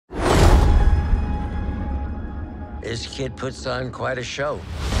This kid puts on quite a show.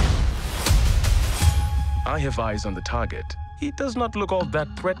 I have eyes on the target. He does not look all that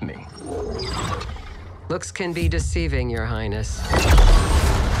threatening. Looks can be deceiving, Your Highness.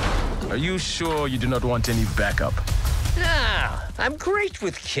 Are you sure you do not want any backup? Nah, I'm great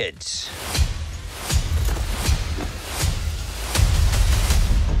with kids.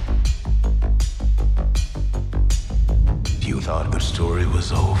 You thought the story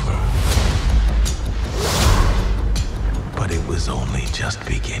was over. But it was only just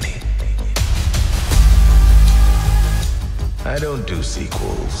beginning. I don't do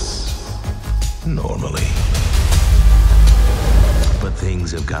sequels, normally. But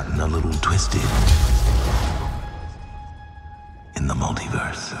things have gotten a little twisted in the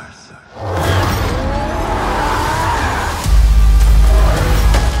multiverse.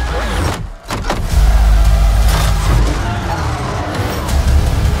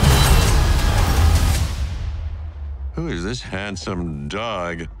 Who is this handsome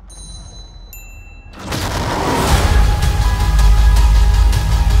dog?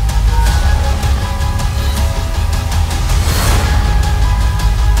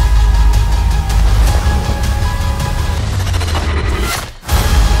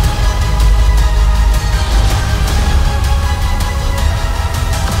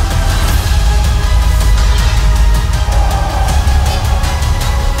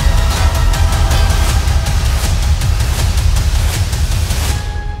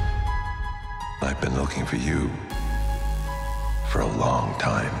 I've been looking for you for a long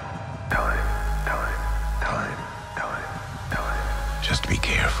time. Time. Just be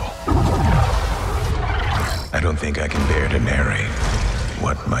careful. I don't think I can bear to narrate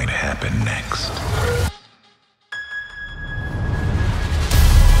what might happen next.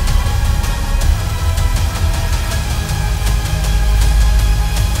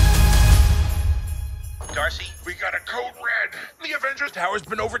 Darcy, we got a code red. The Avengers Tower's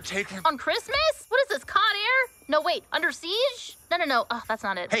been overtaken. On Christmas? What is this, Con Air? No, wait, Under Siege? No. Oh, that's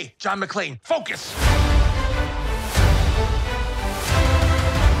not it. Hey, John McClane, focus!